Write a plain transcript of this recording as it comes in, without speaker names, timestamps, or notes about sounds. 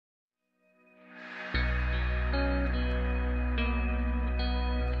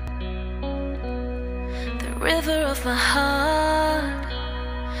river of my heart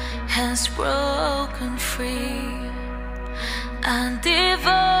has broken free. I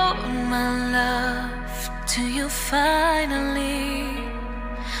devote my love to you finally.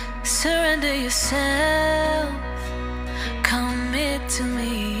 Surrender yourself, commit to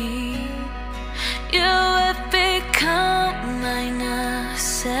me. You have become my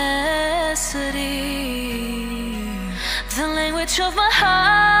necessity. The language of my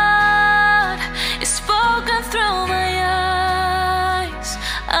heart is spoken through my eyes.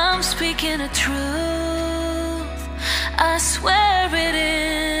 I'm speaking the truth, I swear it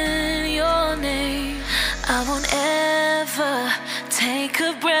in your name. I won't ever take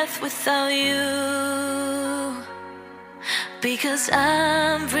a breath without you, because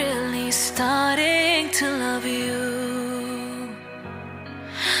I'm really starting to love you.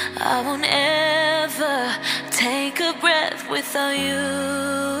 I won't ever take a breath without you,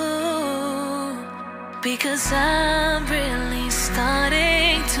 because I'm really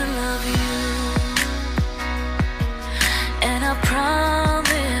starting to love you. And I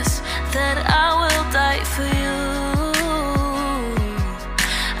promise that I will die for you.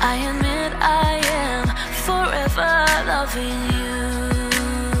 I admit I am forever loving you.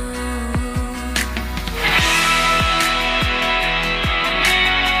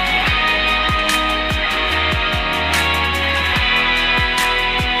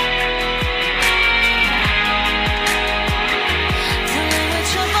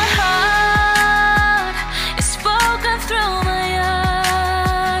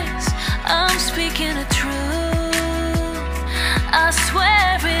 I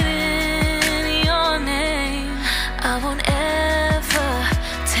swear it in your name. I won't ever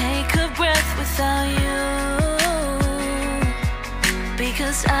take a breath without you,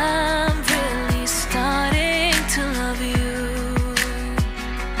 because I'm really starting to love you.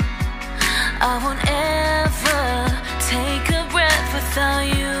 I won't ever take a breath without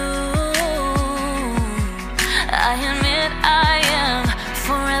you. I admit I am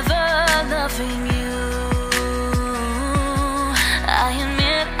forever loving you. I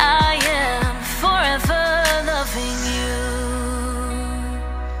admit I am forever loving you.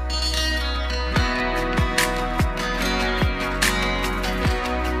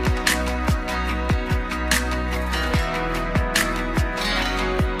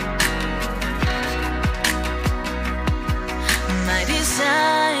 My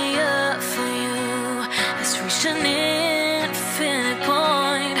desire for you has reached an infinite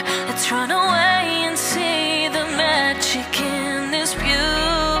point. Let's run away and see the magic in this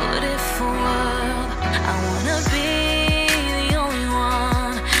beautiful world. I wanna be the only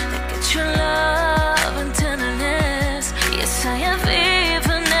one that gets your love and tenderness. Yes, I have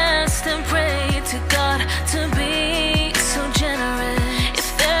even asked and prayed to God to be so generous. If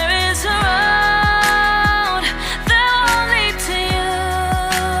there is a road that will lead to you,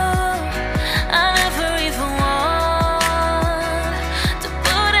 I never even want to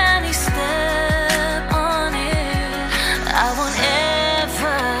put any step on it. I won't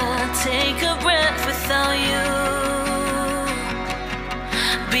ever take a breath without you,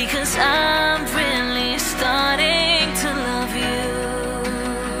 because I'm really starting to love you.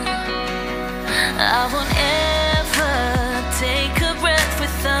 I won't